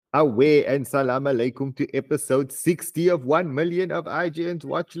Away and salam alaikum to episode 60 of 1 million of IGN's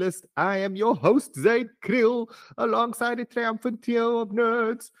Watchlist. I am your host, Zaid Krill, alongside a triumphant trio of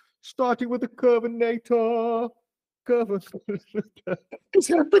nerds, starting with the Curvinator. What's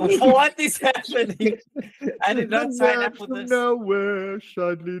happening? What is happening? I did not sign up for From this. nowhere,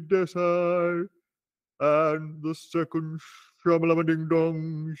 Shadley Desai. And the second Shamalama Ding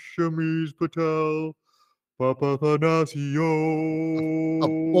Dong, Shamiz Patel. Papa Thanasio. Of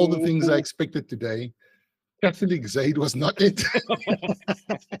all the things I expected today, Catholic Zaid was not it.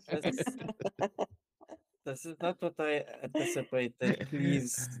 This is not what I anticipated.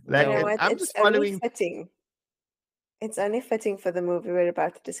 Please. Like, You know no. what? I'm It's just only following. fitting. It's only fitting for the movie we're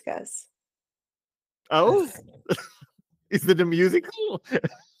about to discuss. Oh, is it a musical?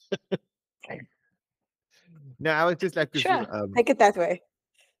 No, I was just like, Sure, take it that way.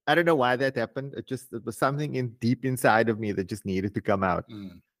 I don't know why that happened. It was something deep inside of me that just needed to come out.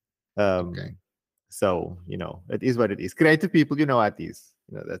 Okay. So it is what it is. Creative people, you know what it is.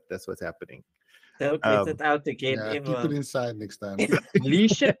 That's what's happening. Don't let it out again, Yeah, keep ever. it inside next time.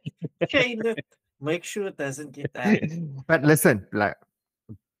 Leash it. Chain it. Make sure it doesn't get out. But listen, like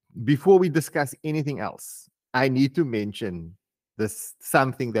before we discuss anything else, I need to mention this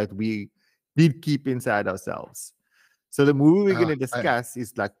something that we did keep inside ourselves. So the movie we're going to discuss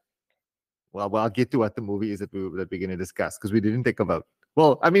is like, well, I'll get to what the movie is that we're going to discuss because we didn't take a vote.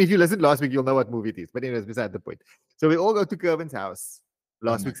 Well, I mean, if you listened last week, you'll know what movie it is. But anyways, beside the point. So we all go to Kervin's house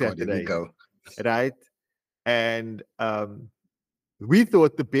last week Saturday, Here we go. right? And we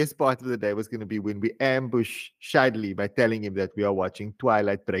thought the best part of the day was going to be when we ambush Shadley by telling him that we are watching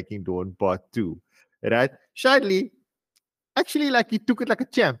Twilight Breaking Dawn Part 2, right? Shadley, actually, like, he took it like a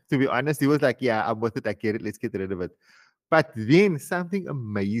champ, to be honest. He was like, yeah, I'm with it. I get it. Let's get rid of it. But then something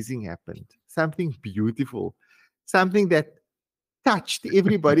amazing happened. Something beautiful. Something that touched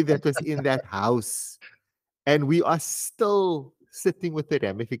everybody that was in that house. And we are still sitting with the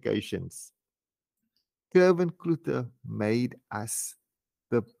ramifications. Kevin Kluter made us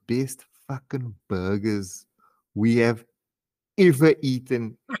the best fucking burgers we have ever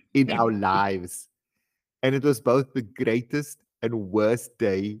eaten in our lives. And it was both the greatest and worst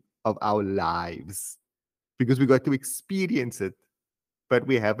day of our lives because we got to experience it, but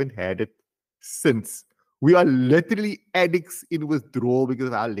we haven't had it since. We are literally addicts in withdrawal because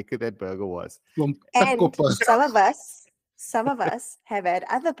of how lekker that burger was. And some of us have had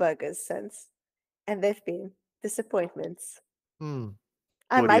other burgers since, and they've been disappointments.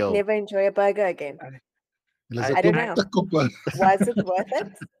 I might never enjoy a burger again. I don't know. Was it worth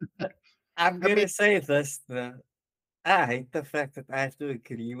it? I'm gonna say this though. I hate the fact that I have to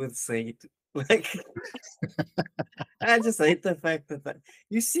agree with Said. Like, I just hate the fact that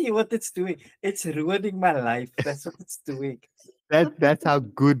you see what it's doing. It's ruining my life. That's what it's doing. That's how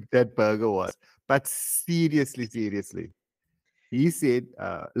good that burger was. But seriously, he said,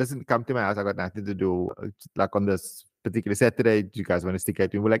 listen, come to my house. I got nothing to do. Like on this particular Saturday, do you guys want to stick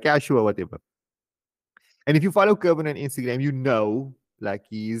at me? We're like, yeah, sure, whatever. And if you follow Kervin on Instagram, you know, like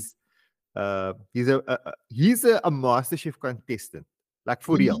he's a MasterChef contestant, like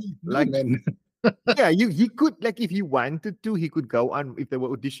for real. Like, yeah, he could, like, if he wanted to, he could go on. If they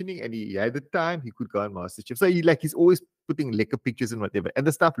were auditioning and he had the time, he could go on MasterChef. So he's always putting lekker pictures and whatever, and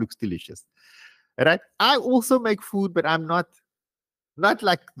the stuff looks delicious. Right? I also make food, but I'm not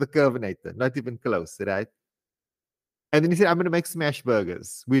like the Curvinator, not even close. Right? And then he said, I'm going to make smash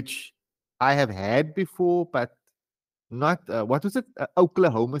burgers, which I have had before, but not, what was it?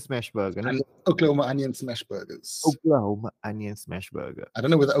 Oklahoma smash burger. No? Oklahoma onion smash burgers. Oklahoma onion smash burger. I don't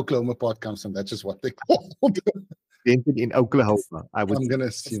know where the Oklahoma part comes from. That's just what they called. Invented in Oklahoma. I'm going to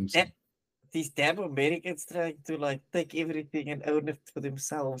assume so. These damn Americans trying to like take everything and own it for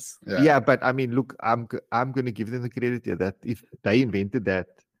themselves. Yeah, but I mean, look, I'm going to give them the credit here that if they invented that.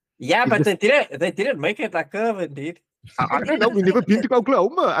 Yeah, but they didn't make it like Kervin did. I don't know. We've never been to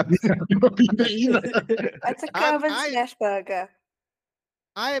Oklahoma. I've never been there either. It's a Kervin smash burger.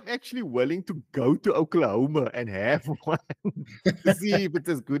 I am actually willing to go to Oklahoma and have one to see if it's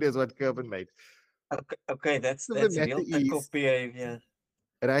as good as what Kervin made. Okay, that's real taco behavior.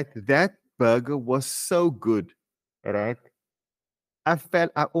 Right, that burger was so good. Right, I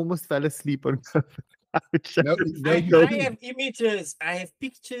almost fell asleep on Kervin. I have images. I have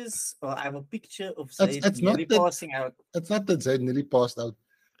pictures, or I have a picture of Zaid nearly passing out. It's not that Zaid nearly passed out.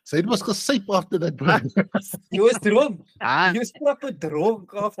 Zaid was safe after that burger. He was drunk. He was proper drunk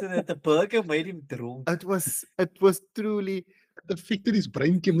after that. The burger made him drunk. It was truly it affected his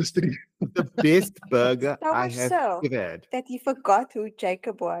brain chemistry. The best burger so I have ever had. That he forgot who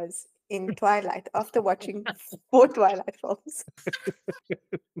Jacob was in Twilight after watching 4 Twilight films.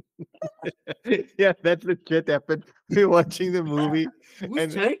 Yeah, that legit happened. We're watching the movie.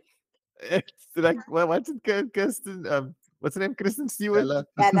 Who's Jake? It's like, well, what's it, Kirsten? What's her name? Kristen Stewart?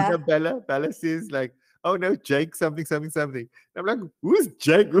 Bella. Bella says like, oh no, Jake, something. And I'm like, who's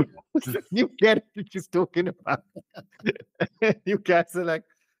Jake? Who's the new character she's talking about? You guys are like,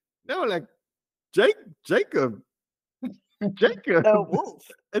 no, like Jacob. The wolf.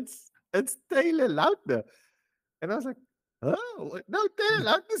 It's Taylor Lautner. And I was like, oh no, Taylor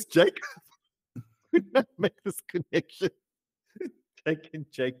Lautner's Jacob. Could not make this connection. Jake and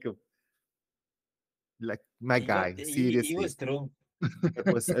Jacob. Like my guy, seriously. He was drunk.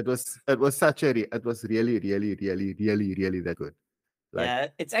 It was such a it was really that good. Like, yeah,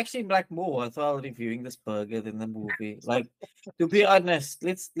 it's actually like more worthwhile reviewing this burger than the movie. Like, to be honest,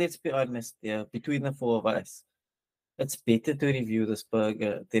 let's be honest. Yeah, between the four of us, it's better to review this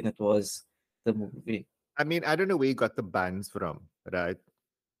burger than it was the movie. I mean, I don't know where you got the buns from, right?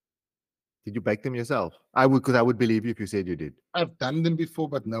 Did you bake them yourself? I would believe you if you said you did. I've done them before,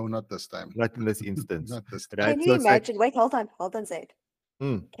 but no, not this time. Not in this instance. Not this time. Right? Can you imagine? Wait, hold on, Zaid.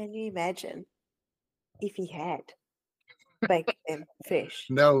 Mm. Can you imagine if he had baked them fresh?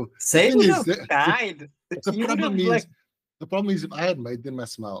 No. Zaid would have died. The problem is if I had made them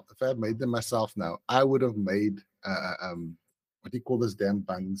myself now, I would have made what do you call those damn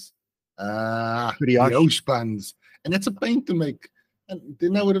buns? Brioche buns. And it's a pain to make. And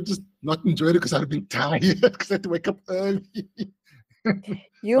then I would have just not enjoyed it because I'd have been tired because I had to wake up early.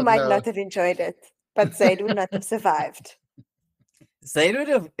 You might not have enjoyed it, but Zaid would not have survived. Zaid would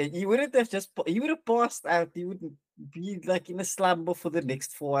have, he would have passed out. He would be like in a slumber for the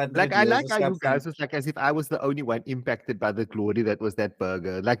next 400 Like, I like years how or you something. guys was like as if I was the only one impacted by the glory that was that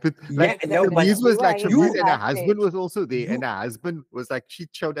burger. Like, Yeah, no, but Shamiz was like, you Shamiz and her are husband was also there, You- and her husband was like, she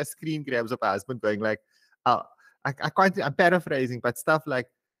showed us screen grabs of her husband going like, oh, I can't, I'm paraphrasing, but stuff like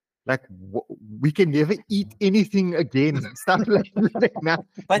we can never eat anything again. Stuff like now,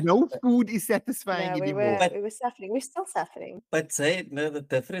 But- no food is satisfying No, we anymore. were suffering. We're still suffering. But Zaid, no, the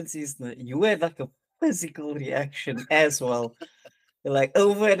difference is you had like a physical reaction as well. Like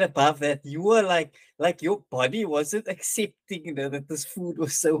over and above that, you were like your body wasn't accepting that this food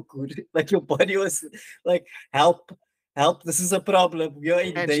was so good. Like your body was like, help, this is a problem. You're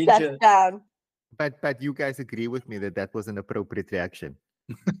in And danger. Shut down. But you guys agree with me that was an appropriate reaction.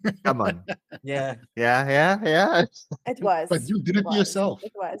 Come on. Yeah. Yeah. It was. But you did it yourself.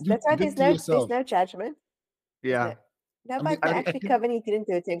 It was. You That's why did it there's yourself. no judgment. Yeah. No, I mean, but I actually, think- Kevin, he didn't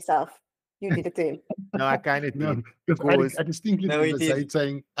do it to himself. You did it to him. No, I kind of No, did. because I distinctly No, he remember did. Zaid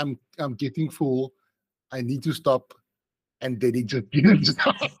saying, I'm getting full. I need to stop. And then he just didn't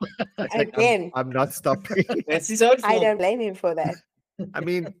stop. It's like, Again. I'm not stopping. That's his own I fault. don't blame him for that. I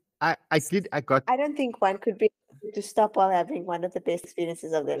mean, I got I don't think one could be able to stop while having one of the best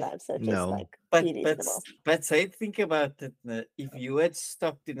experiences of their lives. So just No. like But be reasonable. Zaid, think about it. If you had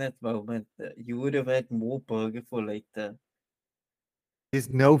stopped in that moment, you would have had more burger for later. there's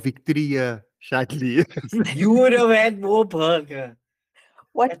no victory here, Shadley. You would have had more burger.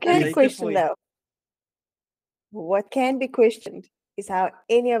 What at the can later question point. though? What can be questioned is how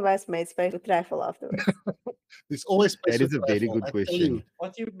any of us made space with trifle afterwards. There's always space That is for a very trifle, good I tell question. you,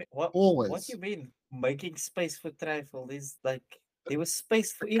 What you mean? What always. you mean? Making space for trifle is like there was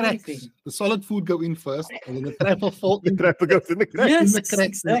space for Cracks. everything. The solid food go in first, and then the trifle fall in, Trapper goes in the crack. in Yes, the cracks, and it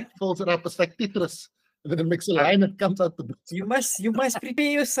exactly. falls it up. It's like Tetris. And then it makes a line that comes out the bottom. You must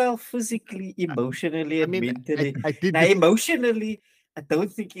prepare yourself physically, emotionally, I and mean, mentally. I did Now, this- emotionally, I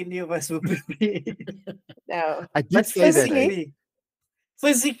don't think any of us were prepared. No. I did But say that.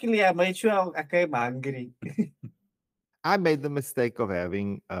 physically, I made sure I came hungry. I made the mistake of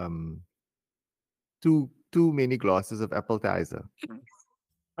having too many glasses of appetizer.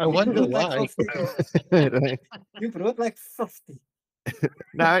 I wonder brought like why. 50. Right? You brought like 50.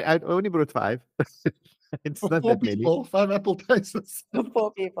 No, I only brought 5. It's For not 4 that many. people, 5 appetizers.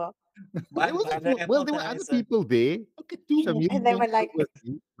 Poor people. There were other people there. Okay, 2 more. Shamir And they were was like with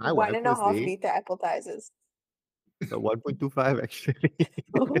me. My wife 1.5 was there. liter appetizers. So 1.25 actually.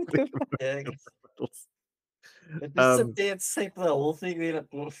 Yeah, but just Um, sit there and say the whole thing there.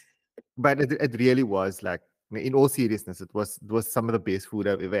 But it really was like, in all seriousness, it was some of the best food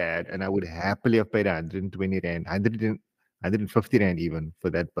I've ever had, and I would happily have paid 120 rand, 150 rand even for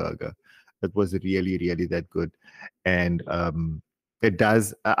that burger. It was really that good, and it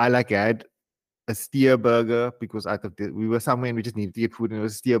does. I had a steer burger because we were somewhere and we just needed to get food, and it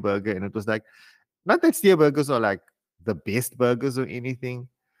was a steer burger, and it was like, not that steer burgers are like the best burgers or anything,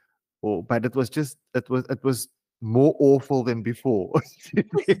 but it was more awful than before.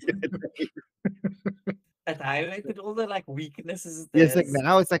 It highlighted all the like weaknesses. Yes, like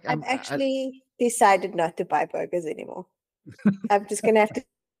now it's like I'm actually decided not to buy burgers anymore. I'm just gonna have to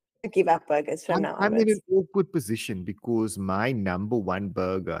give up burgers from now I'm in onwards. an awkward position because my number one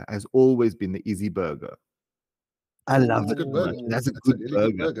burger has always been the Izzy burger. I love That's a it. good burger. That's a That's good a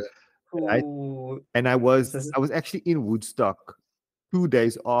really good burger. burger. Right? And I was actually in Woodstock 2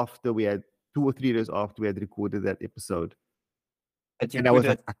 days after we had 2 or 3 days after we had recorded that episode. And I was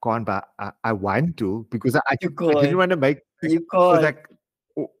like, I can't buy. I want to because I didn't want to make. You I was can't. like,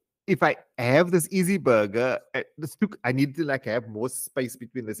 if I have this Easy burger, I need to like have more space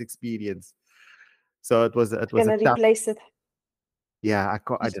between this experience. So it was Gonna replace it. Yeah,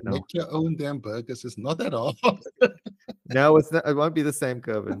 I don't know. Make your own damn burgers. It's not that hard. No, it's not. It won't be the same,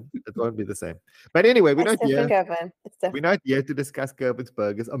 Kervin. It won't be the same. But anyway, we're not here. We're not here to discuss Kervin's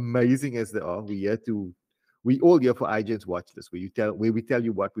burgers, amazing as they are. We all here for IGN's Watchlist, where we tell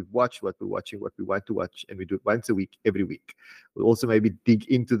you what we've watched, what we're watching, what we want to watch, and we do it once a week, every week. We'll also maybe dig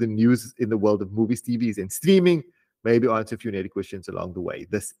into the news in the world of movies, TVs, and streaming. Maybe answer a few nerdy questions along the way.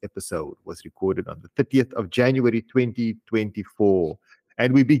 This episode was recorded on the 30th of January, 2024.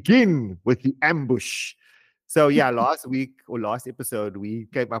 And we begin with the ambush. So yeah, last episode, we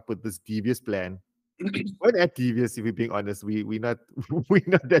came up with this devious plan. We're not devious, if we're being honest. We're not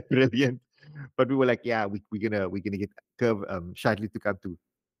that brilliant. But we were like, yeah, we're gonna get Shadley to come to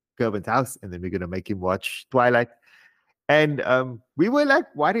Kervin's house, and then we're gonna make him watch Twilight. And we were like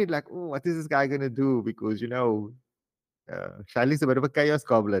worried, like, oh, what is this guy gonna do? Because Shadley's a bit of a chaos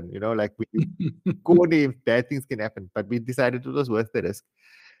goblin, like we corny if bad things can happen. But we decided it was worth the risk.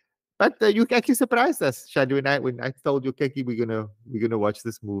 But you actually surprised us, Shadley, when I told you, Keki, we're gonna watch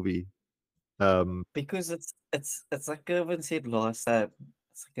this movie. Because it's like Kervin said last time.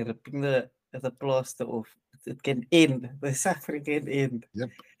 It's like ripping the plaster off. It can end. The suffering can end. Yep.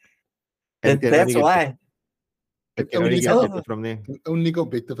 That's why. It can only get better from there. It can only go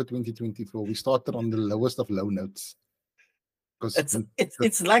better for 2024. We started on the lowest of low notes.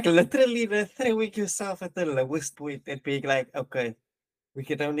 It's like literally throwing yourself at the lowest point and being like, okay, we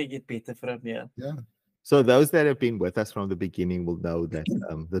can only get better from here. Yeah. So those that have been with us from the beginning will know that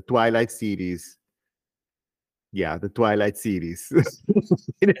the Twilight series. Yeah, the Twilight series.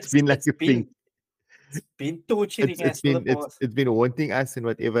 It's been like a thing. It's been torturing us. It's been haunting us and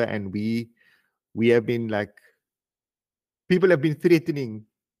whatever, and we have been like, people have been threatening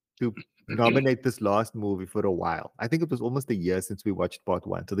to nominate this last movie for a while. I think it was almost a year since we watched part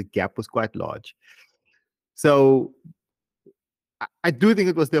 1, so the gap was quite large. So I do think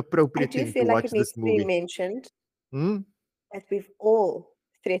it was the appropriate thing to watch this movie. I do feel like it needs to be mentioned that we've all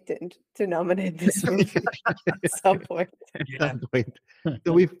threatened to nominate this movie at some point.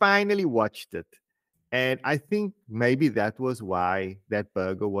 So we finally watched it. And I think maybe that was why that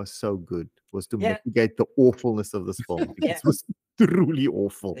burger was so good, was to mitigate the awfulness of this film. It was truly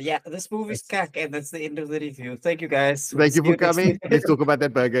awful. Yeah, this movie's cack, and that's the end of the review. Thank you, guys. Thank you for coming. Let's talk about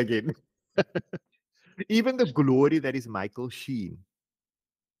that burger again. Even the glory that is Michael Sheen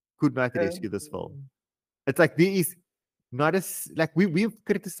could not rescue this film. It's like there is not we've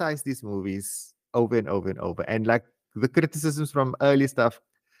criticized these movies over and over and over, and like the criticisms from early stuff,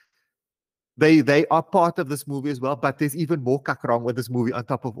 they are part of this movie as well, but there's even more cack wrong with this movie on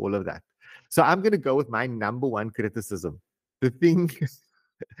top of all of that. So I'm going to go with my number one criticism. The thing,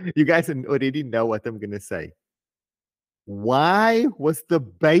 you guys already know what I'm going to say. Why was the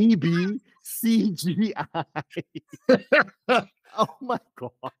baby CGI? Oh my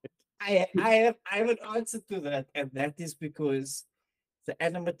God. I have an answer to that, and that is because the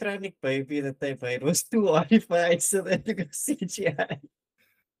animatronic baby that they made was too horrified, so they took CGI.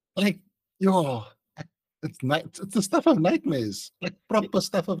 Like, it's the stuff of nightmares, like proper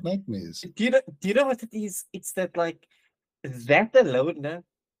stuff of nightmares. Do you know what it is? It's that like that alone now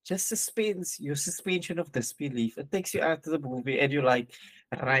just suspends your suspension of disbelief. It takes you out of the movie, and you're like,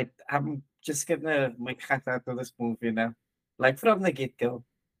 right, I'm just gonna make cut out of this movie now, like from the get go.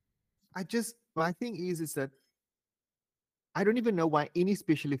 My thing is that I don't even know why any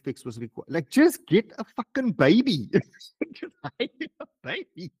special effects was required. Like, just get a fucking baby. A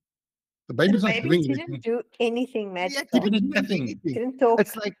baby. The baby's not doing didn't anything. do anything magical. Yeah, did nothing. Didn't talk.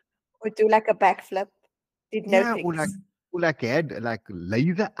 It's like, or do like a backflip. Did no things. Or like had like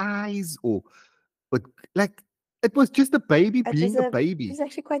laser eyes, but like it was just a baby being a baby. It was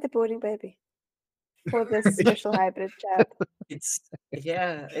actually quite a boring baby for this special hybrid child. It's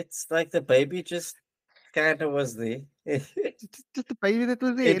like the baby just kind of was there. Just the baby that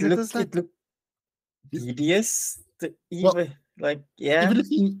was there. It looked hideous. Even if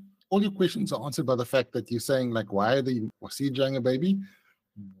all your questions are answered by the fact that you're saying, like, why are they CGIing a baby?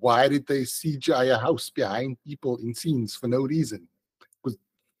 Why did they CGI a house behind people in scenes for no reason? Because,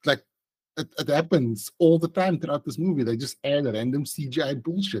 like, it happens all the time throughout this movie. They just add random CGI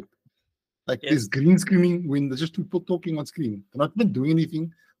bullshit. Like there's green screening when there's just people talking on screen. They're not even doing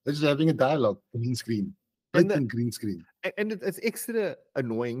anything. They're just having a dialogue. Green screen. Blatant green screen. And it's extra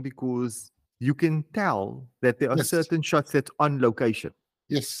annoying because you can tell that there are certain shots that's on location.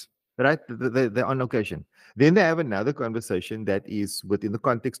 Yes. Right? They're on location. Then they have another conversation that is within the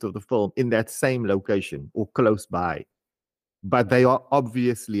context of the film in that same location or close by. But they are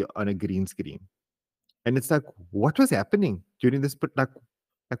obviously on a green screen. And it's like, what was happening during this? Like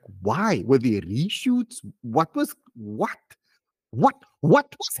why? Were there reshoots? What was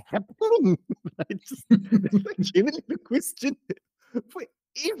happening? That's like generally the question for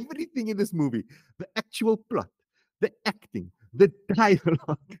everything in this movie. The actual plot, the acting, the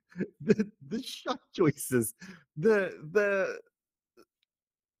dialogue, the shot choices, the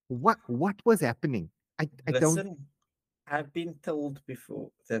what was happening? I don't. I've been told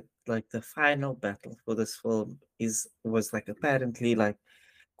before that like the final battle for this film was like apparently like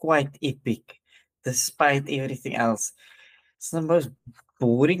quite epic, despite everything else. It's the most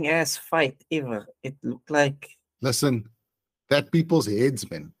boring ass fight ever. It looked like. Listen, that people's heads,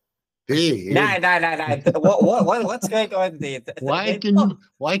 man. Nah. What's going on there? Why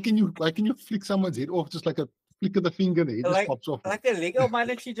can you flick someone's head off just like a flick of the finger? And it just pops off. Like a Lego man,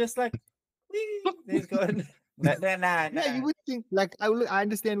 and she just like, there's going. Nah. Yeah, you would think like I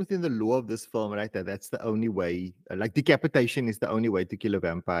understand within the law of this film, right? That's the only way. Like decapitation is the only way to kill a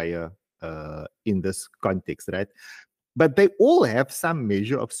vampire in this context, right? But they all have some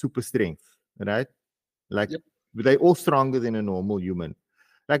measure of super strength, right? Like they're all stronger than a normal human.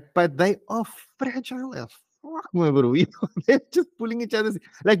 Like, but they are fragile as fuck, my bro. They're just pulling each other's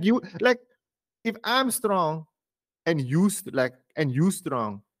like if I'm strong and you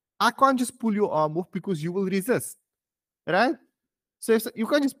strong, I can't just pull your arm off because you will resist, right? So you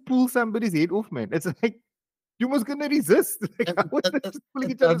can't just pull somebody's head off, man. It's like you must gonna resist. Like,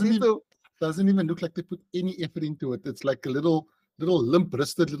 doesn't even look like they put any effort into it. It's like a little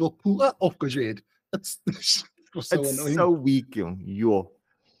limp-wristed little pull off your head. It's so annoying. So weak, yo.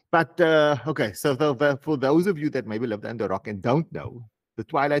 But okay, so for those of you that maybe lived under a rock and don't know, the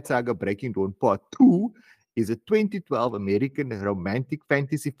Twilight Saga Breaking Dawn Part 2 is a 2012 American romantic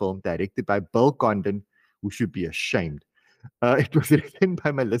fantasy film directed by Bill Condon, who should be ashamed. It was written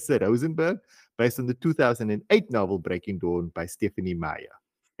by Melissa Rosenberg, based on the 2008 novel Breaking Dawn by Stephanie Meyer,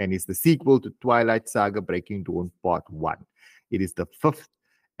 and is the sequel to Twilight Saga Breaking Dawn Part 1. It is the fifth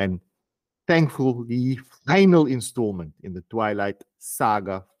and thankfully final installment in the Twilight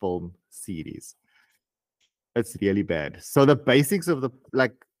Saga film series. It's really bad. So the basics of the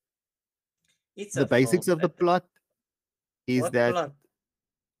plot is that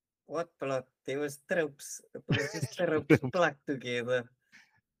what plot? There was tropes. It was just tropes plucked together.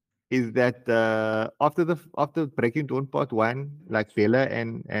 Is that after Breaking Dawn Part 1, like Bella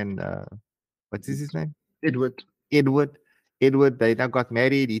and what's his name? Edward, they now got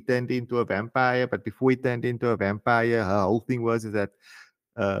married. He turned into a vampire, but before he turned into a vampire, her whole thing was that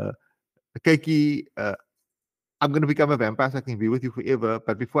Keiki, I'm gonna become a vampire so I can be with you forever.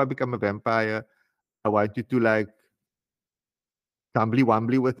 But before I become a vampire, I want you to like tumbly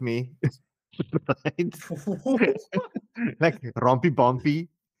wombly with me. Like rompy bumpy,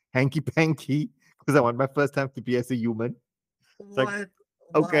 hanky panky, because I want my first time to be as a human. Like,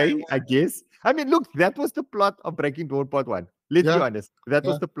 okay, I guess. I mean, look, that was the plot of Breaking Dawn Part 1. Let's be honest. That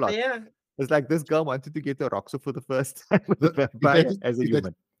was the plot. Yeah. It's like this girl wanted to get a Roxo for the first time with a vampire as a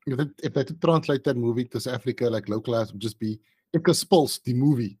human. If they translate that movie to South Africa, like localized, would just be Ikkerspuls, the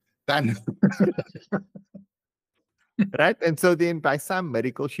movie. Then. Right? And so then by some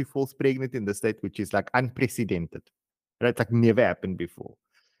miracle, she falls pregnant in the state, which is like unprecedented. Right? Like never happened before.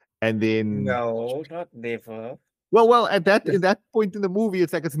 And then... No, not never. Well, at that point in the movie,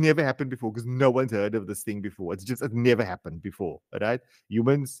 it's like it's never happened before because no one's heard of this thing before. It's just it never happened before, right?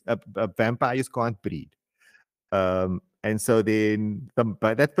 Humans, vampires can't breed. And so then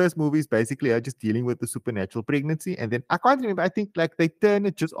that first movie is basically her just dealing with the supernatural pregnancy. And then I can't remember. I think like they turn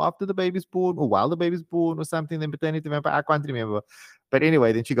it just after the baby's born or while the baby's born or something. Then maternity vampire. I can't remember. But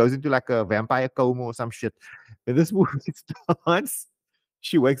anyway, then she goes into like a vampire coma or some shit. And this movie starts.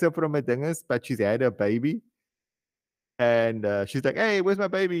 She wakes up from a dingus, but she's had a baby. And she's like, hey, where's my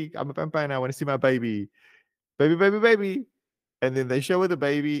baby? I'm a vampire now. I want to see my baby. Baby. And then they show her the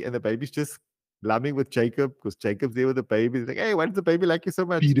baby, and the baby's just lumming with Jacob because Jacob's there with the baby. He's like, hey, why does the baby like you so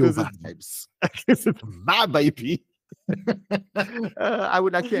much? Because it's my baby. I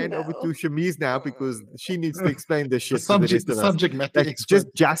would like to hand over to Shamiz now because she needs to explain this shit. The subject matter. Like,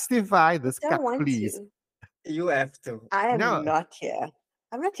 just justify this cut, please. You have to. I am not here.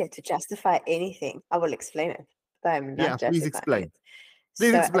 I'm not here to justify anything. I will explain it, but I'm not justifying please explain. it.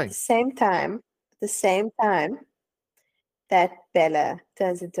 Please so explain. At the same time that Bella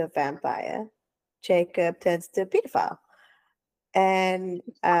turns into a vampire, Jacob turns into a pedophile. And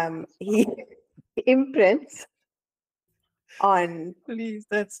he imprints on Please,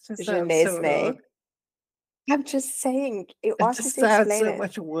 that's just Renesmee. I'm just saying, you asked me to explain so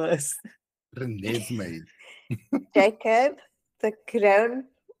much worse. Renesmee. Jacob, the grown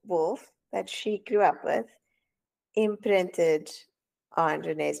wolf that she grew up with, imprinted on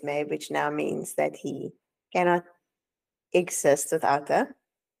Renesmee, which now means that he cannot exist without her,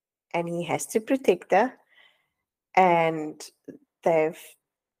 and he has to protect her. And they've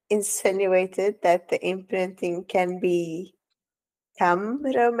insinuated that the imprinting can become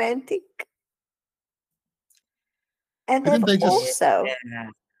romantic. And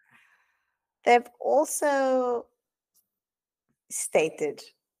they've also stated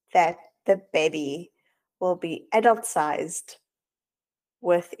that the baby will be adult-sized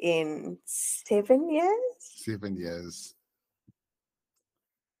within 7 years. 7 years.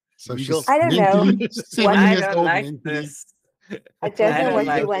 So I don't know. 7 years old mentally. I don't know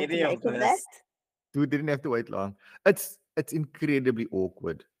what you want to make of that. You didn't have to wait long. It's incredibly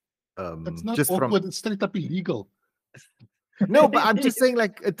awkward. It's not just awkward. It's straight up illegal. No, but I'm just saying,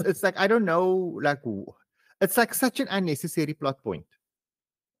 like, it's like, I don't know, like, it's like such an unnecessary plot point.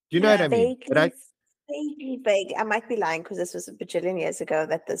 Do you know what I mean? Right? Vaguely vague. I might be lying because this was a bajillion years ago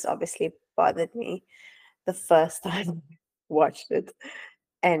that this obviously bothered me the first time I watched it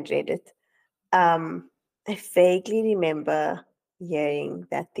and read it. I vaguely remember hearing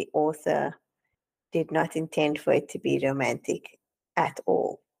that the author did not intend for it to be romantic at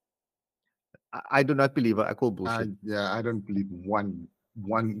all. I do not believe her. I call bullshit. I don't believe one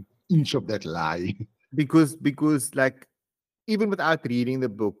inch of that lie. because like, even without reading the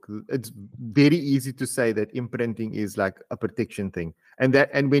book, it's very easy to say that imprinting is like a protection thing. And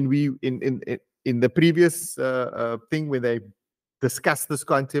when we in the previous thing where they discuss this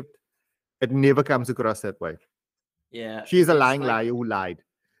concept, it never comes across that way. Yeah, she is a lying liar who lied.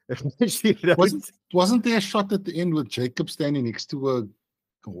 Wasn't there a shot at the end with Jacob standing next to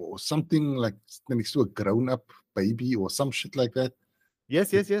something like next to a grown-up baby or some shit like that?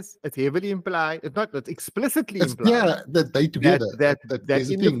 Yes. It's heavily implied. It's explicitly implied. Yeah, that they together. That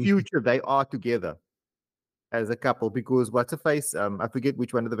in the future they are together as a couple, because what's her face? I forget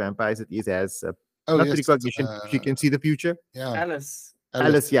which one of the vampires it is has recognition. She can see the future. Yeah,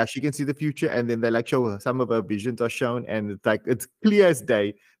 Alice, yeah, she can see the future, and then they like show her, some of her visions are shown, and it's like it's clear as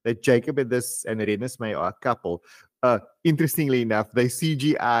day that Jacob and Renesmee are a couple. Interestingly enough, they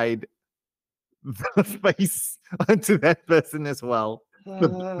CGI'd the face onto that person as well. I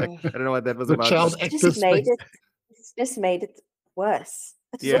don't know what that was about. Child it's just made it worse.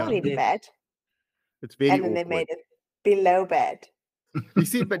 It's already bad. It's very and then awkward. They made it below bad. You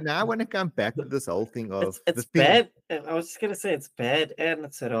see, but now when I come back to this whole thing of it's bad. I was just gonna say it's bad and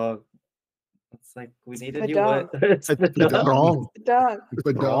it's wrong. It's like we need a new word. It's wrong.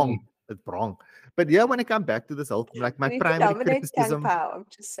 It's wrong. But yeah, when I come back to this whole thing, like my primary criticism. Power, I'm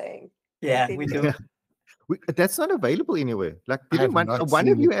just saying. Yeah, we do. That's not available anywhere. Like one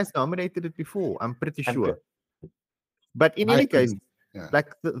of you has nominated it before. I'm pretty sure. But in any case,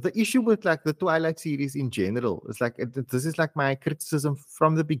 like the issue with like the Twilight series in general is like this is like my criticism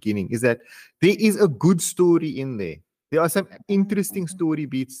from the beginning, is that there is a good story in there. There are some interesting story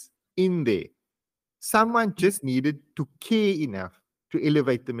beats in there. Someone just needed to care enough to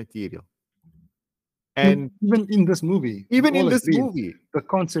elevate the material. And even in this movie, the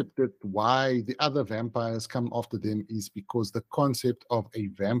concept that why the other vampires come after them is because the concept of a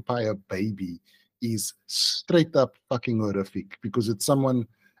vampire baby is straight up fucking horrific, because it's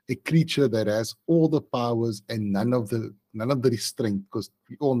a creature that has all the powers and none of the restraint, because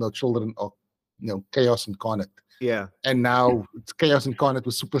we all know children are chaos incarnate. Yeah. And now it's chaos incarnate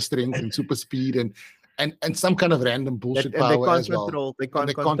with super strength and super speed and some kind of random bullshit power as well. They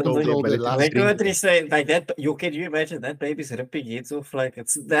can't control their life. Like what they say, like that. Can you imagine that baby's ripping heads off like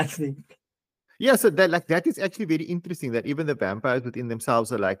it's nothing? Yeah, so that is actually very interesting, that even the vampires within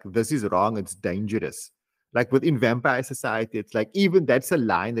themselves are like, this is wrong, it's dangerous. Like within vampire society, it's like even that's a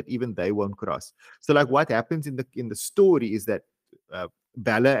line that even they won't cross. So like what happens in the story is that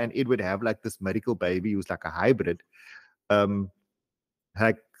Bella and Edward have like this miracle baby who's like a hybrid.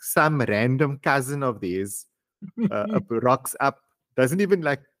 Like some random cousin of theirs rocks up, doesn't even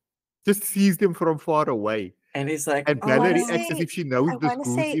like, just sees them from far away. And he's like, and Bella reacts as if she knows this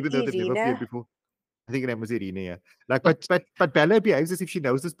goose, even though they've never played before. I think her name was Irina, yeah. Like, but Bella behaves as if she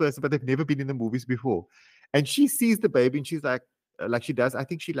knows this person, but they've never been in the movies before. And she sees the baby and she's like, like she does. I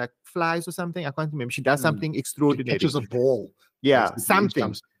think she like flies or something. I can't remember. She does something extraordinary. She catches a ball. Yeah,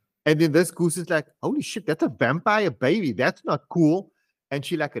 something. And then this goose is like, holy shit, that's a vampire baby. That's not cool. And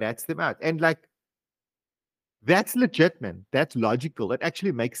she like rats them out. And like, that's legit, man. That's logical. It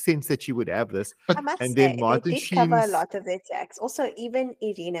actually makes sense that she would have this. I must say, they did cover a lot of their attacks. Also, even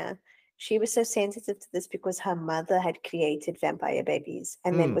Irina, she was so sensitive to this because her mother had created vampire babies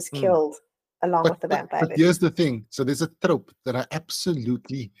and then was killed along with the vampire babies. Here's the thing. So there's a trope that I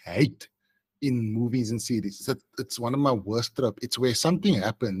absolutely hate in movies and series. It's one of my worst tropes. It's where something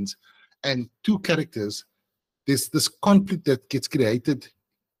happens and two characters, there's this conflict that gets created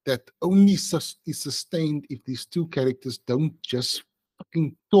that only is sustained if these two characters don't just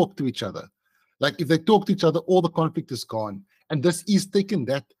fucking talk to each other. Like if they talk to each other, all the conflict is gone. And this is taken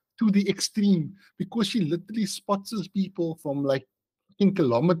that to the extreme because she literally spots people from like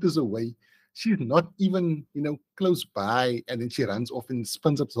kilometers away. She's not even, close by, and then she runs off and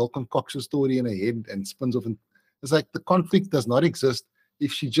spins up this whole concoction story in her head and spins off. And it's like the conflict does not exist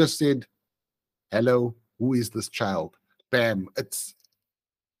if she just said, "Hello, who is this child?" Bam!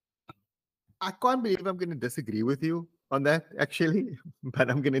 I can't believe I'm going to disagree with you on that, actually,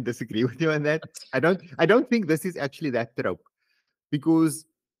 but I'm going to disagree with you on that. I don't think this is actually that trope because,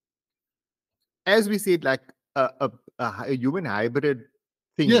 as we said, like a human hybrid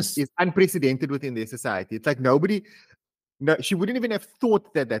thing is unprecedented within their society. It's like she wouldn't even have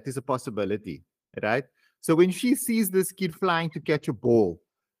thought that is a possibility, right? So when she sees this kid flying to catch a ball,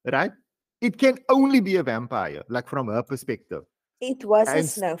 right, it can only be a vampire, like from her perspective. It was a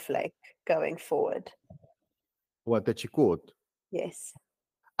snowflake going forward. What, that she caught? Yes.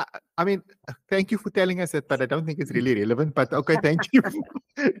 I mean, thank you for telling us that, but I don't think it's really relevant. But okay, thank you.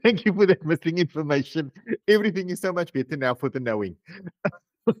 Thank you for that missing information. Everything is so much better now for the knowing.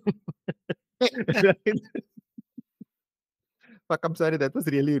 Fuck, I'm sorry, that was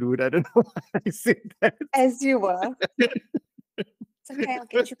really rude. I don't know why I said that. As you were. It's okay, I'll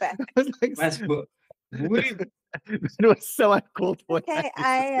get you back. It was so uncalled for. Okay,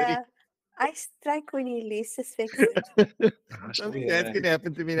 I strike when you least suspect it. Something that's going to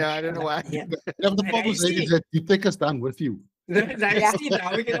happen to me now. I don't know why. Yeah. The problem is that you take us down with you. Now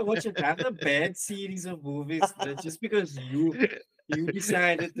we're going to watch another bad series of movies just because you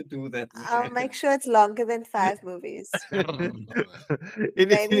decided to do that. I'll make sure it's longer than 5 movies.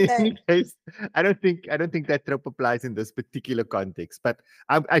 In any case, I don't think that trope applies in this particular context. But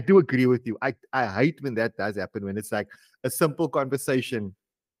I do agree with you. I hate when that does happen, when it's like a simple conversation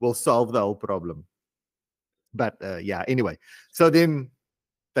will solve the whole problem. But yeah, anyway. So then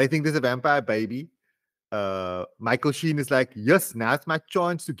they think there's a vampire baby. Michael Sheen is like, yes, now it's my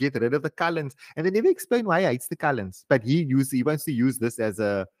chance to get rid of the Cullens. And they never explain why he hates the Cullens. But he wants to use this as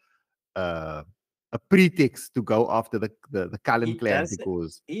a pretext to go after the Cullen clan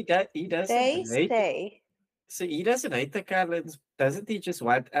because he doesn't hate. So he doesn't hate the Cullens. Doesn't he just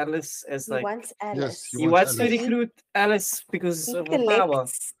want Alice as like... He wants Alice. Yes, he wants to recruit Alice because of her power.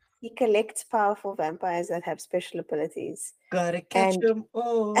 He collects powerful vampires that have special abilities. Gotta catch them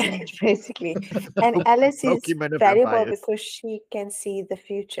all. Basically. And Alice is valuable because she can see the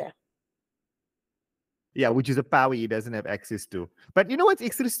future. Yeah, which is a power he doesn't have access to. But you know what's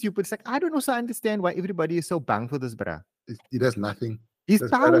extra stupid? It's like, I don't also understand why everybody is so bang for this, bruh. He does nothing. His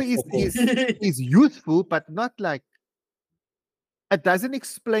power is useful, but not like... It doesn't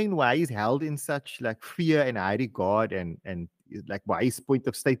explain why he's held in such like fear and high regard and like why his point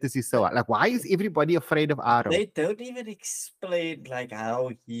of status is so like why is everybody afraid of Aram? They don't even explain like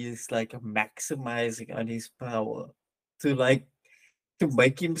how he is like maximizing on his power to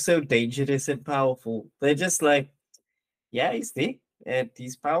make him so dangerous and powerful. They're just like, yeah, he's there and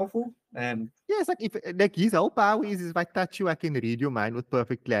he's powerful. And yeah, it's like if his whole power is if I touch you, I can read your mind with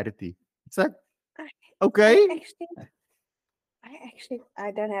perfect clarity. It's like okay.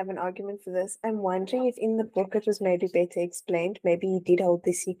 I don't have an argument for this. I'm wondering if in the book it was maybe better explained. Maybe he did hold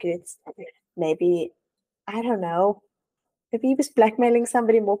the secrets. Maybe, I don't know. Maybe he was blackmailing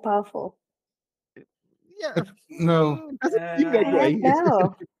somebody more powerful. Yeah, no. I don't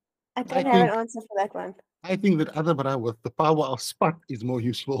know. I don't have an answer for that one. I think that other brother with the power of spot is more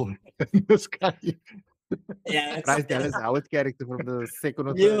useful than this guy. Yeah, Bryce Dallas Howard's character from the second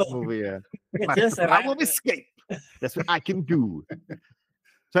or third movie. Yeah. Just I will escape. That's what I can do.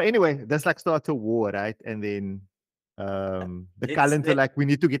 So anyway, that's like starts a war, right? And then the Cullens are like, we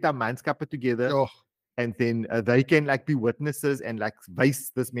need to get our manskappen together. Oh. And then they can like be witnesses and like face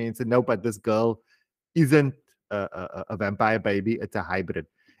this man and say, no, but this girl isn't a vampire baby, it's a hybrid.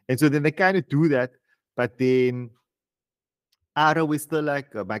 And so then they kind of do that, but then Arrow is still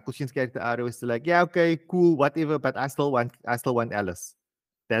like Michael Sheen's character. Arrow is still like, yeah, okay, cool, whatever. But I still want Alice.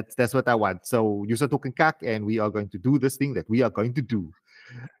 That's what I want. So you're talking cock, and we are going to do this thing that we are going to do.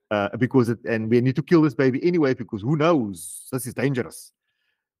 And we need to kill this baby anyway, because who knows? This is dangerous.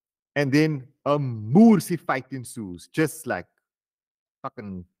 And then a morsey fight ensues, just like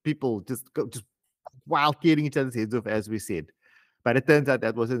fucking people just while tearing each other's heads off, as we said. But it turns out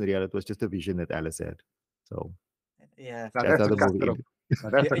that wasn't real. It was just a vision that Alice had. So yeah, that's how the movie ended.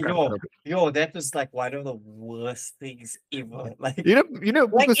 That was like one of the worst things ever. Like like in a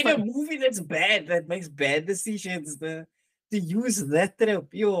movie that's bad, that makes bad decisions, to use that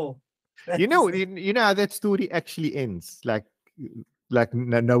trope, you know how that story actually ends, like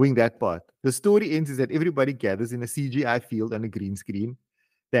knowing that part. The story ends is that everybody gathers in a CGI field on a green screen.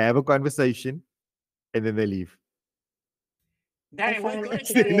 They have a conversation, and then they leave.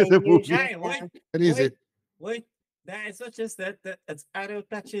 Wait, it's not just that. It's Arrow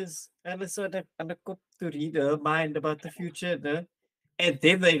touches Alice on the cup to read her mind about the future, and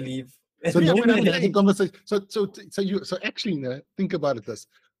then they leave. So no one has the conversation. So actually, think about it this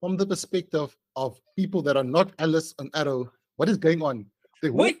from the perspective of people that are not Alice and Arrow. What is going on?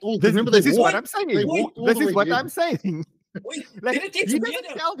 They walk. This is what I'm saying. This is what I'm saying. Wait, like, he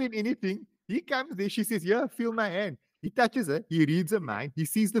doesn't tell them anything. He comes there. She says, "Yeah, feel my hand." He touches her. He reads her mind. He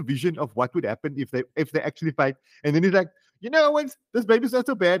sees the vision of what would happen if they actually fight. And then he's like, this baby's not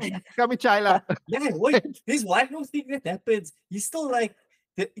so bad. Come and Chila. Yeah, wait. His wife don't think that happens. He's still like,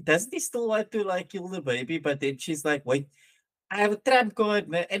 doesn't he still want to like kill the baby? But then she's like, wait, I have a tramp card,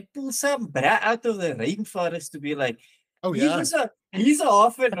 man, and pull some bra out of the rainforest to be like, oh yeah, he's a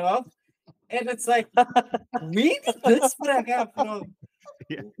half and half. And it's like, where did this sprang up from?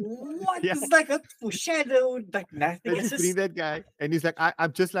 Yeah. What? Yeah. It's like a foreshadow, like nothing. Just bring that guy, and he's like,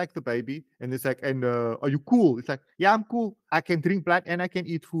 I'm just like the baby. And it's like, and are you cool? It's like, yeah, I'm cool. I can drink blood and I can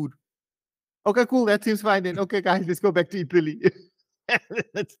eat food. Okay, cool. That seems fine then. Okay, guys, let's go back to Italy.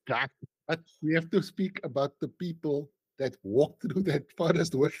 Let's talk. But we have to speak about the people that walked through that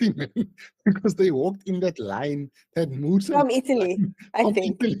forest with him, because they walked in that line that moves from Italy. I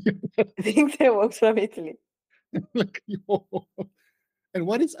think they walked from Italy. Like, and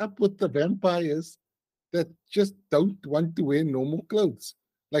what is up with the vampires that just don't want to wear normal clothes?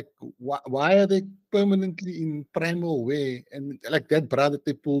 Like, why are they permanently in primal wear? And like that bra that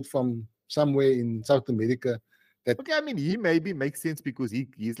they pulled from somewhere in South America. Okay, I mean, he maybe makes sense because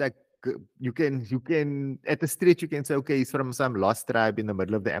he's like, you can at the stretch you can say, okay, he's from some lost tribe in the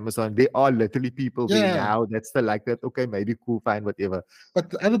middle of the Amazon. There are literally people there now that's still like that. Okay, maybe cool, fine, whatever. But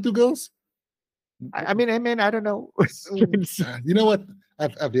the other two girls, I mean, I don't know. You know what?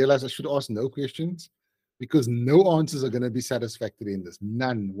 I've realized I should ask no questions, because no answers are going to be satisfactory in this.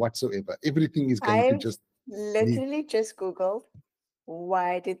 None whatsoever. Everything is going to just literally just Googled,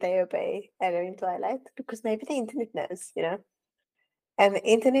 why did they obey Arrow in Twilight? Because maybe the internet knows, And the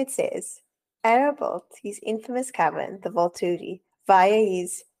internet says Arrow built his infamous cavern, the Volturi, via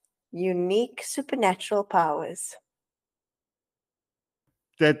his unique supernatural powers.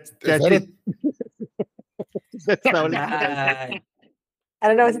 That's it. That's how I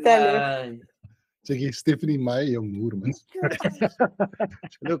don't know what to tell you. Zeg Stephanie Meyer, your moerman.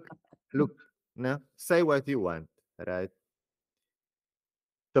 Look, no, say what you want, right?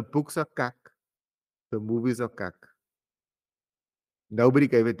 The books are cack. The movies are cack. Nobody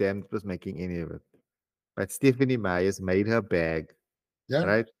gave a damn that was making any of it. But Stephanie Meyer's made her bag. Yeah.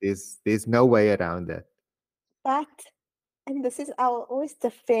 Right? There's no way around that. But, and this is, I'll always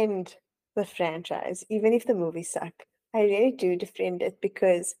defend the franchise, even if the movies suck. I really do defend it,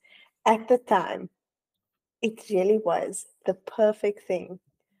 because at the time, it really was the perfect thing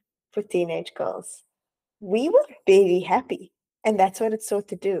for teenage girls. We were very happy, and that's what it sought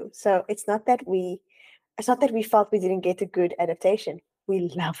to do. So it's not that we felt we didn't get a good adaptation.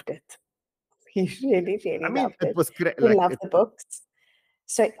 We loved it. We really, really loved it. Was great. We loved the books.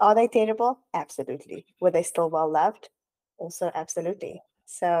 So are they terrible? Absolutely. Were they still well loved? Also, absolutely.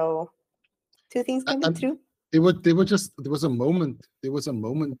 So two things coming through. There was a moment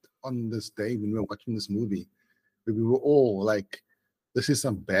on this day when we were watching this movie where we were all like, this is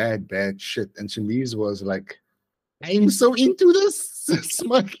some bad shit. And Shamiz was like, I'm so into this,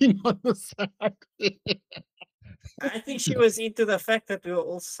 smirking on the side. I think she was into the fact that we were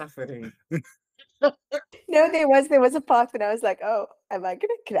all suffering. No, there was a part when I was like, oh, am I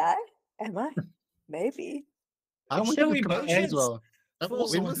gonna cry? Am I? Maybe. I want to cry as well.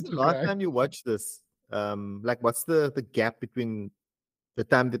 When was the last time you watched this? Like, what's the gap between the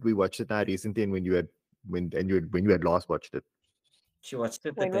time that we watched it now recently and when you had last watched it? She watched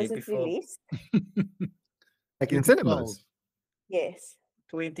it the day before. Released? Like in cinemas. Yes.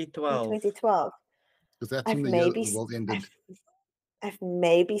 2012. 2012. Because that's when the world ended. I've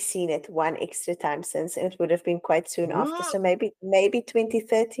maybe seen it one extra time since, and it would have been quite soon after. So maybe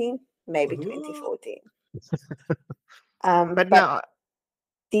 2013, maybe 2014. But now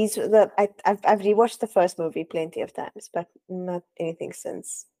these were the I've rewatched the first movie plenty of times, but not anything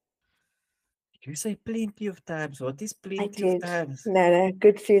since. You say plenty of times. What is plenty of times? No,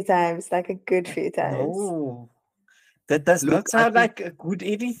 good few times, like a good few times. No, that does not sound like a good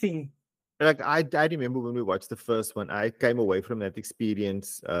anything. Like I remember when we watched the first one, I came away from that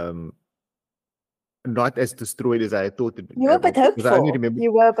experience not as destroyed as I thought it would. You were a bit hopeful.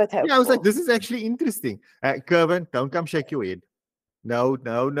 You were a bit hopeful. Yeah, I was like, this is actually interesting. Kervin, don't come shake your head. No,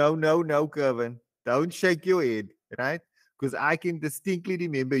 Kervin. Don't shake your head, right? Because I can distinctly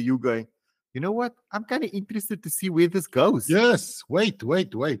remember you going, you know what? I'm kind of interested to see where this goes. Yes. Wait.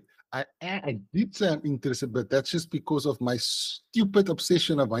 I did say I'm interested, but that's just because of my stupid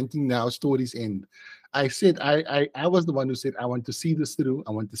obsession of wanting now stories end. I said I was the one who said I want to see this through.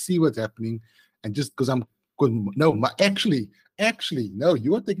 I want to see what's happening, and just because I'm actually no,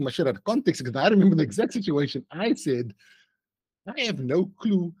 you are taking my shit out of context because I remember the exact situation. I said I have no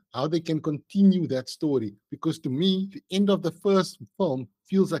clue how they can continue that story because to me, the end of the first film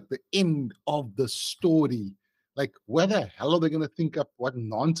feels like the end of the story. Like, where the hell are they going to think up what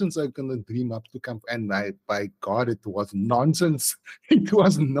nonsense are going to dream up to come? And by God, it was nonsense. It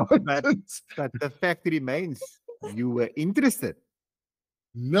was nonsense. But the fact remains, you were interested.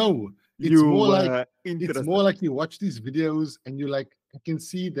 No, it's more like you watch these videos and you're like, I can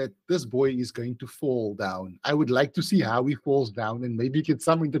see that this boy is going to fall down. I would like to see how he falls down and maybe get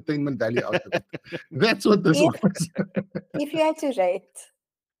some entertainment value out of it. That's what this was. If you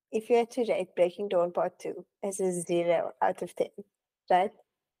had to rate Breaking Dawn Part 2 as a 0 out of 10, right?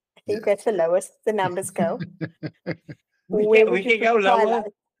 I think that's the lowest the numbers go. we can go lower.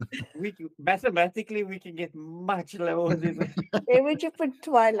 Mathematically, we can get much lower than that. Where would you put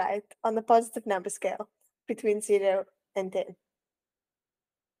Twilight on the positive number scale between 0 and 10?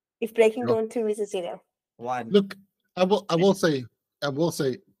 If Breaking Dawn 2 is a 0. 1. Look, I will say,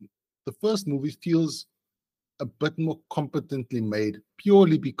 the first movie feels a bit more competently made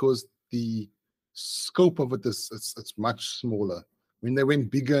purely because the scope of it it's much smaller. When they went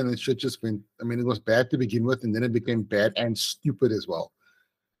bigger and it shit just went, I mean, it was bad to begin with and then it became bad and stupid as well.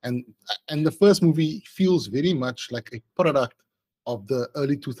 And the first movie feels very much like a product of the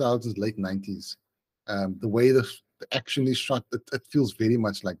early 2000s, late 90s. The way the action is shot, it feels very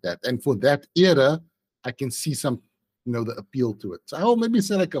much like that. And for that era, I can see some, the appeal to it. So I'll maybe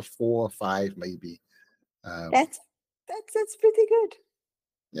say like a 4 or 5, maybe. That's pretty good.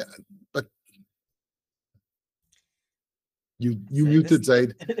 Yeah, but you muted,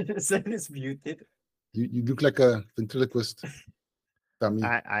 Zaid. Zaid is muted. You look like a ventriloquist dummy.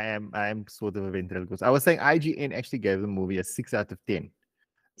 I am sort of a ventriloquist. I was saying IGN actually gave the movie a 6 out of 10.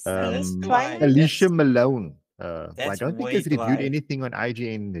 Alicia Malone. I don't think he's reviewed anything on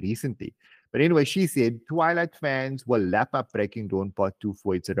IGN recently. But anyway, she said Twilight fans will lap up Breaking Dawn Part 2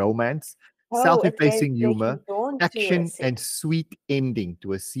 for its romance, self-effacing humor, action, and sweet ending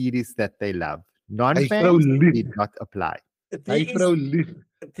to a series that they love. Non-fans did not apply.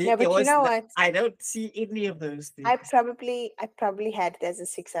 Yeah, but you know what? I don't see any of those things. I probably had it as a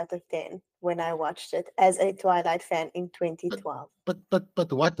 6 out of 10 when I watched it as a Twilight fan in 2012.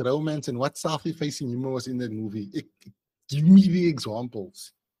 But what romance and what self-effacing humor was in that movie? Give me the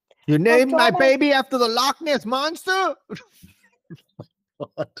examples. You named my baby after the Loch Ness Monster?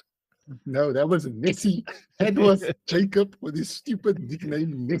 What? No, that was Nessie. That was Jacob with his stupid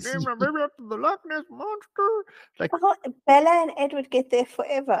nickname Nessie. Named my baby after the Loch Ness Monster. Like Bella and Edward get there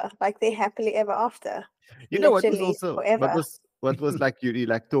forever, like they're happily ever after. You know what was also what was like you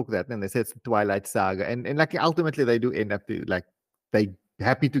like talk that and they said Twilight Saga and like ultimately they do end up to like they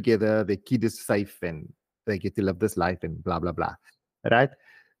happy together, their kid is safe and they get to live this life and blah blah blah, right?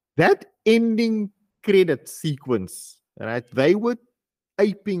 That ending credit sequence, right? They were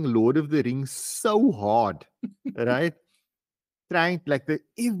aping Lord of the Rings so hard, right? Trying like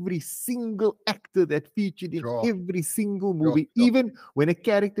every single actor that featured in every single movie, even when a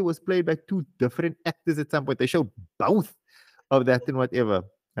character was played by 2 different actors at some point, they showed both of that and whatever,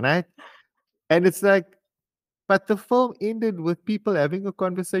 right? And it's like, but the film ended with people having a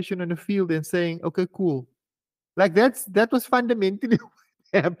conversation on the field and saying, "Okay, cool." Like that was fundamentally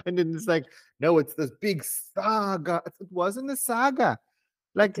what happened, and it's like, no, it's this big saga. It wasn't a saga.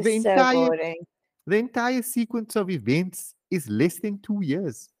 Like the entire sequence of events is less than 2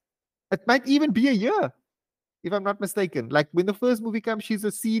 years. It might even be a year, if I'm not mistaken. Like when the first movie comes, she's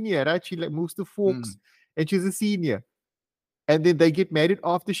a senior, right? She like moves to Forks and she's a senior. and then they get married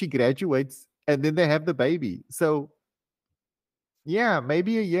after she graduates, and then they have the baby. So, yeah,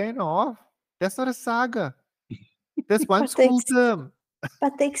 maybe a year and a half. That's not a saga. That's one school term.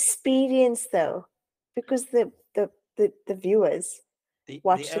 But the experience, though, because the viewers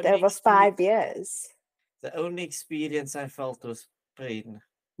watched it over 5 years. The only experience I felt was pain.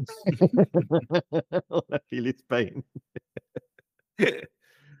 I feel it's pain.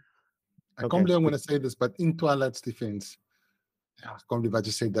 I can't believe I'm going to say this, but in Twilight's defense, I can't believe I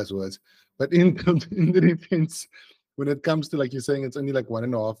just said those words. But in the defense, when it comes to, like you're saying, it's only like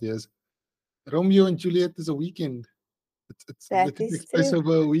 1.5 years. Romeo and Juliet is a weekend. That is true.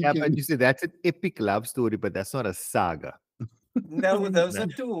 Over a weekend. Yeah, but you say that's an epic love story, but that's not a saga. No, those are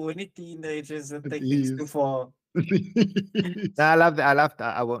two only teenagers that take things too far. I love that.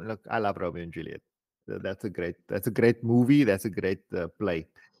 I won't look. I love Romeo and Juliet. That's a great movie. That's a great play.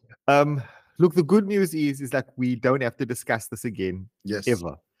 Look, the good news is that we don't have to discuss this again. Yes.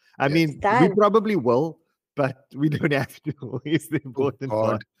 Ever. I mean, we probably will, but we don't have to. Is the important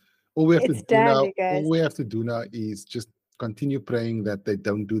part. All we have to do now is just continue praying that they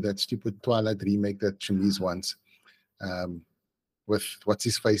don't do that stupid Twilight remake that Chemise wants. With what's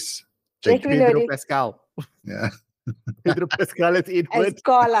his face? Pedro Pascal. Yeah. Pedro Pascal is Edward. As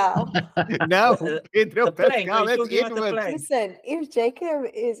Carlisle. No, Pedro Pascal is Edward. Listen, if Jacob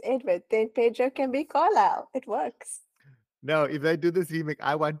is Edward, then Pedro can be Carlisle. It works. No, if they do this remake,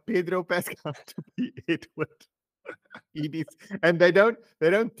 I want Pedro Pascal to be Edward. And they don't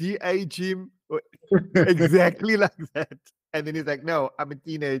de-age him exactly like that. And then he's like, no, I'm a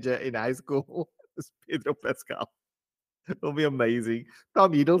teenager in high school. It's Pedro Pascal. It'll be amazing.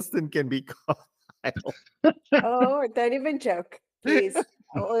 Tom Hiddleston can be Carlisle. Oh, don't even joke, please.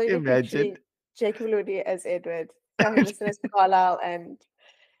 I'm already Imagine Jacob Elordi as Edward, Tom Hiddleston as Carlisle, and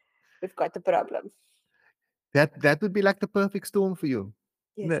we've got the problem. That would be like the perfect storm for you.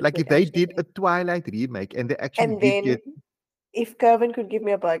 Yes, like if they did a Twilight remake and they actually did it. If Kervin could give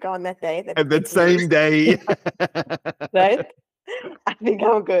me a burger on that day, that same day, right? I think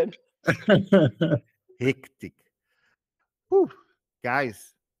I'm good. Hectic. Whew.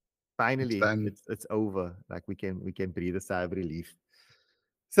 Guys, finally it's over. Like we can breathe a sigh of relief.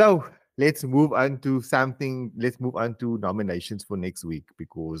 So let's move on to something. Let's move on to nominations for next week,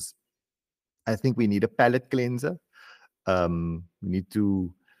 because I think we need a palate cleanser. We need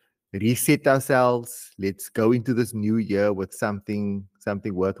to reset ourselves. Let's go into this new year with something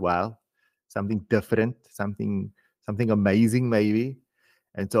worthwhile, something different, something amazing maybe.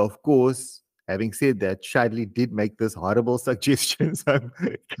 And so, of course, having said that, Shadley did make this horrible suggestion, so I'm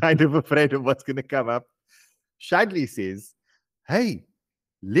kind of afraid of what's going to come up. Shadley says, hey,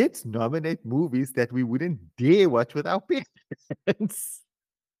 let's nominate movies that we wouldn't dare watch with our parents.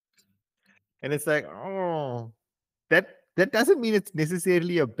 And it's like, oh, that doesn't mean it's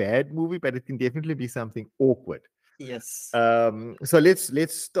necessarily a bad movie, but it can definitely be something awkward. Yes. So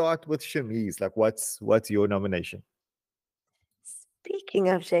let's start with Chemise. Like, what's your nomination? Speaking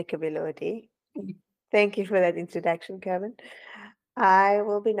of Jacob Elordi, thank you for that introduction, Kevin. I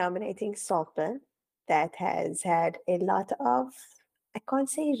will be nominating Saltburn, that has had a lot of, I can't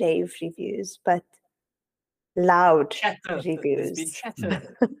say rave reviews, but loud reviews.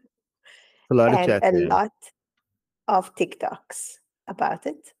 A lot of chat, a lot of TikToks about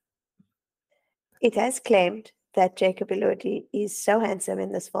it. It has claimed that Jacob Elordi is so handsome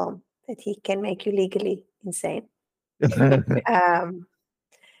in this film that he can make you legally insane.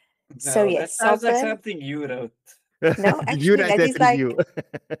 So yes, that sounds like something you wrote. No, actually, that is like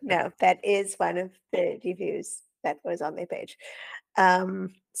no, that is one of the reviews that was on their page.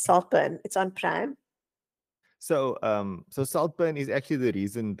 Saltburn, it's on Prime. So Saltburn is actually the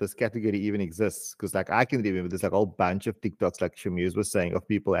reason this category even exists, because like I can remember there's like a whole bunch of TikToks, like Chemise was saying, of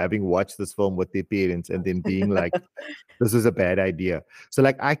people having watched this film with their parents and then being like, this is a bad idea. So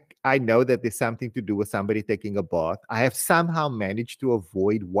like I know that there's something to do with somebody taking a bath. I have somehow managed to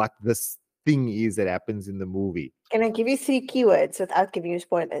avoid what this thing is that happens in the movie. Can I give you 3 keywords without giving you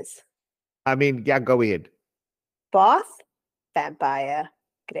spoilers? I mean, yeah, go ahead. Bath, vampire,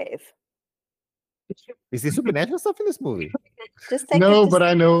 grave. Is there supernatural stuff in this movie? But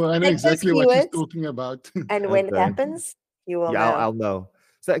I know exactly what she's talking about. And when it happens, you will know. I'll know.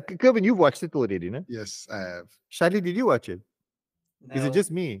 So, Kevin, you've watched it already, no? Yes, I have. Shadley, did you watch it? No. Is it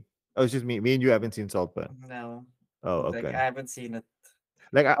just me? Oh, it's just me. Me and you haven't seen Saltburn. No. Oh, okay. Like, I haven't seen it.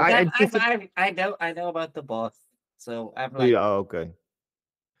 Like I know about the boss. So I'm like, okay.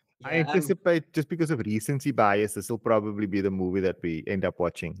 Yeah, I anticipate just because of recency bias, this will probably be the movie that we end up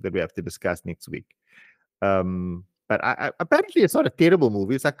watching, that we have to discuss next week. But apparently it's not a terrible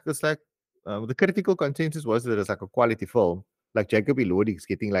movie. It's like the critical consensus was that it's like a quality film. like Jacob Elordi is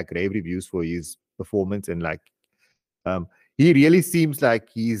getting like rave reviews for his performance, and like he really seems like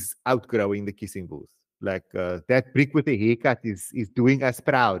he's outgrowing the kissing booth. Like that brick with the haircut is doing us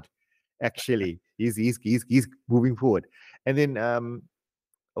proud. Actually, he's moving forward. And then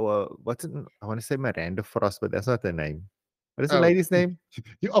what's it? I want to say Miranda Frost, but that's not her name. What is the lady's name?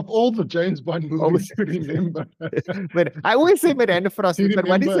 Of all the James Bond movies you remember. But I always say Miranda Frost, but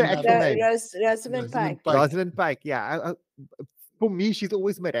what is her actual name? Rosamund Pike. Rosamund Pike, yeah. For me, she's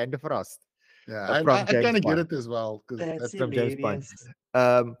always Miranda Frost. Yeah, I kind of get it as well, because That's from James Bond.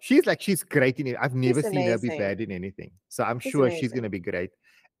 hilarious. She's great in it. I've never seen her be amazing. bad in anything. So I'm She's sure she's amazing. going to be great.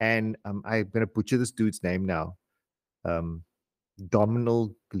 And I'm going to butcher this dude's name now.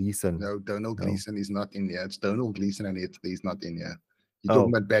 Donald Gleeson. No, Donald Gleeson is not in here. It's Donald Gleeson and he's not in here. You're Oh.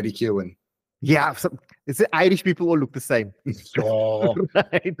 talking about Barry Keoghan. Yeah, it's the Irish people all look the same. Oh,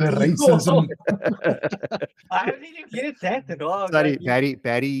 Right? the racism. How did you get it that wrong? Sorry, Like,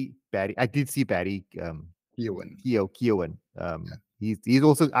 Barry. I did see Barry Keoghan. Keoghan. He's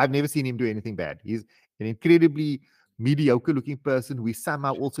also, I've never seen him do anything bad. He's an incredibly mediocre looking person who is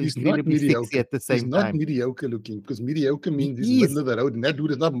somehow also He's not incredibly mediocre. sexy at the same He's not time. mediocre looking, because mediocre means He he's is. middle of the road, and that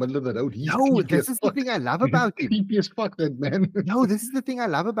dude is not middle of the road. He's No, creepy this as is the fuck. thing I love about him. Creepy as fuck, that man. No, this is the thing I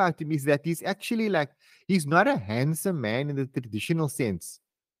love about him, is that he's actually like, he's not a handsome man in the traditional sense,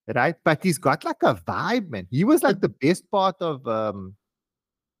 right? But he's got like a vibe, man. He was like the best part of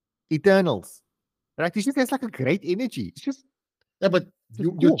Eternals, right? He just has like a great energy. It's just, Yeah, but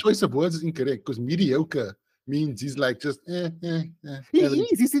cool. your choice of words is incorrect, because mediocre means he's like just he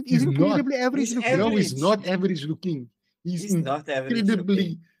average. is. He's incredibly He's average looking. No, average. he's not average looking. He's not average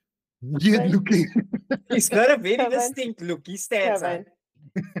incredibly looking. weird looking. He's got a very Kevin. distinct look. He stands out.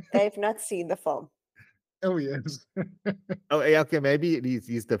 Kevin, they've not seen the film. Oh yes. Oh, yeah, okay, maybe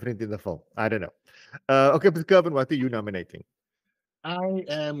he's different in the film. I don't know. Okay, but Kevin, what are you nominating? I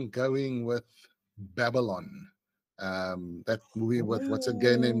am going with Babylon. That movie with what's a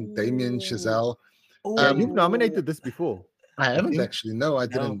guy named Damien Chazelle. Yeah, you've nominated this before. I haven't think- actually. No, I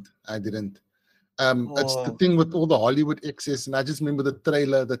didn't. It's the Oh. thing with all the Hollywood excess, and I just remember the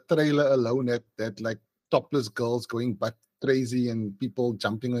trailer. The trailer alone that like topless girls going butt crazy and people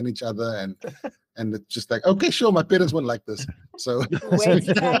jumping on each other, and it's just like, okay, sure, my parents won't like this. So Where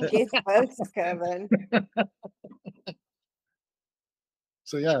to try and get votes, Kevin?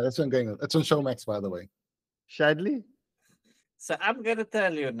 so yeah, that's what I'm going with. That's on Showmax, by the way. Shadley? So I'm gonna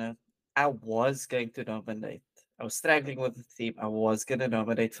tell you now, I was going to nominate. I was struggling with the theme. I was gonna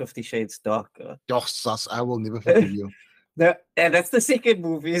nominate 50 Shades Darker. Oh, sus, I will never forgive you. No, and that's the second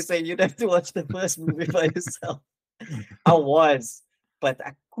movie, so you'd have to watch the first movie by yourself. I was, but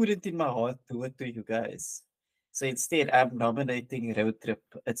I couldn't in my heart do it to you guys. So instead, I'm nominating Road Trip.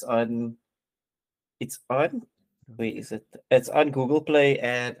 It's on. Where is it? It's on Google Play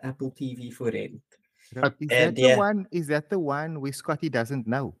and Apple TV for rent. Is that the one where Scotty doesn't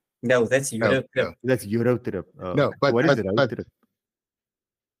know? No, that's Euro Trip. no. That's Euro Trip. No, but- what is but- Road but- Trip?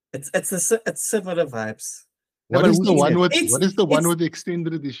 It's similar vibes. What but is who's the in one it? with It's- with the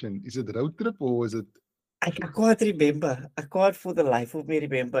extended edition? Is it Road Trip or is it? I can't remember. I can't for the life of me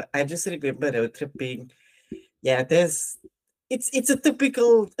remember. I just remember Road Trip being, yeah, it's a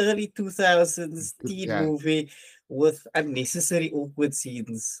typical early 2000s teen Yeah. movie with unnecessary awkward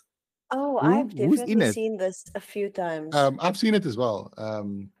scenes. Oh, Who- I've who's in definitely it? seen this a few times. I've seen it as well.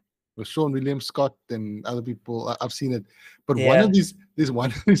 With Sean William Scott and other people, I've seen it. But there's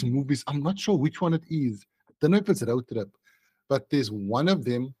one of these movies. I'm not sure which one it is. I don't know if it's Road Trip, but there's one of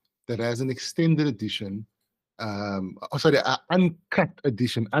them that has an extended edition. An uncut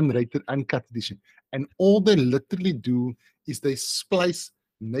edition, unrated, uncut edition. And all they literally do is they splice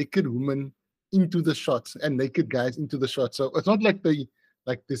naked women into the shots and naked guys into the shots. So it's not like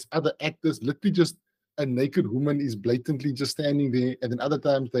this other actors, literally just a naked woman is blatantly just standing there, and then other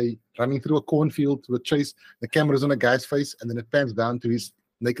times they running through a cornfield to a chase. The camera's on a guy's face, and then it pans down to his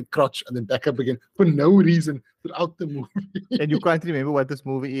naked crotch, and then back up again for no reason throughout the movie. And you can't remember what this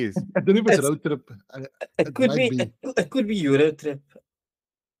movie is. I don't know if it's It's- Road Trip. It could might be, it could be Euro Trip.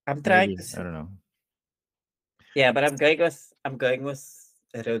 I'm trying Maybe. to I don't know. yeah, but I'm going with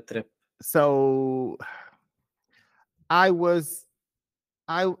a Road Trip. So I'm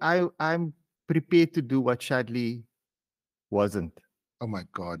prepared to do what Shadley wasn't. Oh my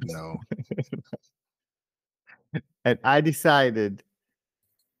God, no. And I decided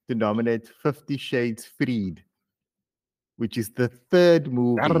to nominate 50 Shades Freed, which is the third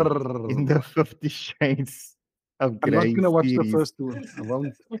movie in the 50 Shades of I'm Grey not gonna watch the series, first two. I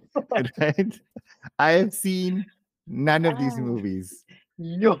won't. right? I have seen none of these Ah. movies.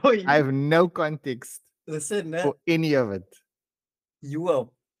 Yo, I have no context listen, for any of it. You a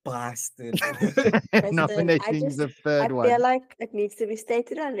bastard. Nominating the third one. I feel like it needs to be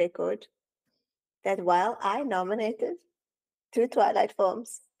stated on record that while I nominated 2 Twilight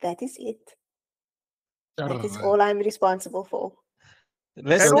films, that is it. That is all I'm responsible for. And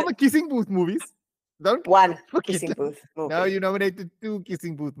all the Kissing Booth movies. Don't one Kissing Booth movie. No, you nominated 2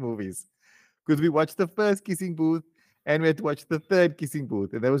 Kissing Booth movies. Because we watched the first Kissing Booth and we had to watch the third Kissing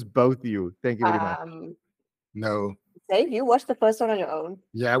Booth. And that was both you. Thank you very much. No. Dave, you watched the first one on your own.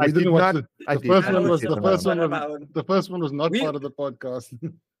 Yeah, we didn't watch the first one. The first one was not part of the podcast.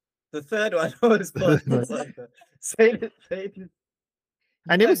 The third one was part of the podcast. Say it.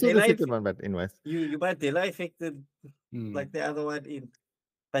 I never saw the second one, but anyways. You Mandela affected like the other one in.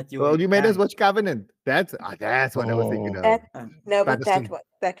 But you made us watch Covenant. That's what I was thinking of.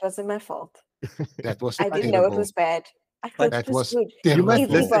 That wasn't my fault. That was I didn't know it was bad. I thought it was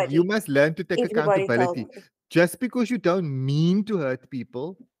good. You must learn to take accountability. Just because you don't mean to hurt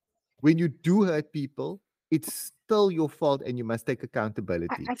people, when you do hurt people, it's still your fault and you must take accountability.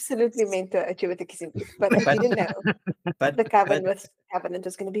 I absolutely meant to hurt you with the Kissing Booth, but I didn't know the Covenant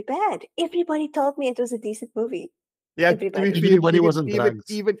was going to be bad. Everybody told me it was a decent movie. Yeah, everybody wasn't drugs.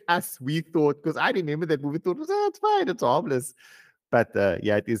 Even us, we thought, because I remember that movie, thought, it's fine, it's harmless. But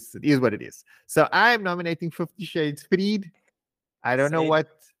yeah, it is what it is. So I'm nominating 50 Shades Freed. I don't know what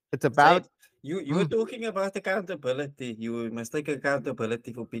it's about. You were talking about accountability. You must take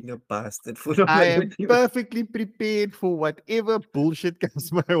accountability for being a bastard. I am perfectly prepared for whatever bullshit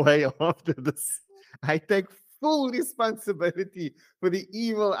comes my way after this. I take full responsibility for the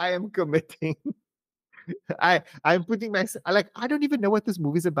evil I am committing. I'm putting myself I don't even know what this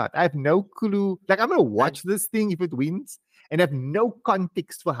movie's about. I have no clue. I'm gonna watch this thing if it wins, and have no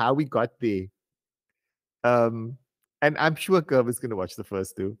context for how we got there. And I'm sure Curve is gonna watch the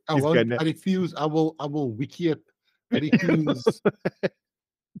first 2. I refuse. I will wiki it. I refuse.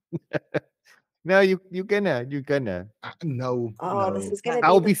 No, you're gonna. No. This is gonna.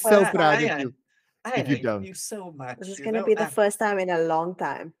 I'll be so proud of you. If you don't, you so much. This is going to be the first time in a long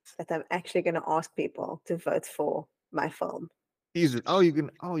time that I'm actually going to ask people to vote for my film. I'm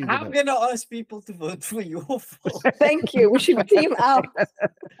going to ask people to vote for your film. Thank you. We should team up.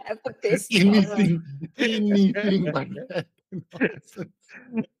 Have the best anything like that.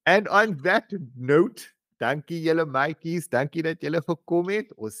 And on that note, dankie julle maatjies, dankie dat julle gekom het.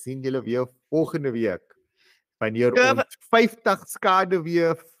 Ons sien julle weer volgende week. Wanneer ons 50 skade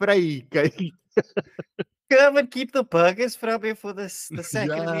weer vry kyk. Kevin, keep the burgers from you for the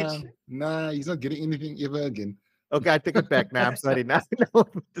second match. Nah, he's not getting anything ever again. Okay, I take it back. Nah, I'm sorry. No,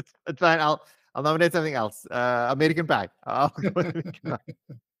 it's fine. I'll nominate something else. American Pie. We'll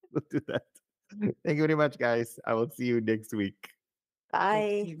do that. Thank you very much, guys. I will see you next week.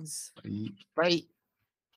 Bye. Bye.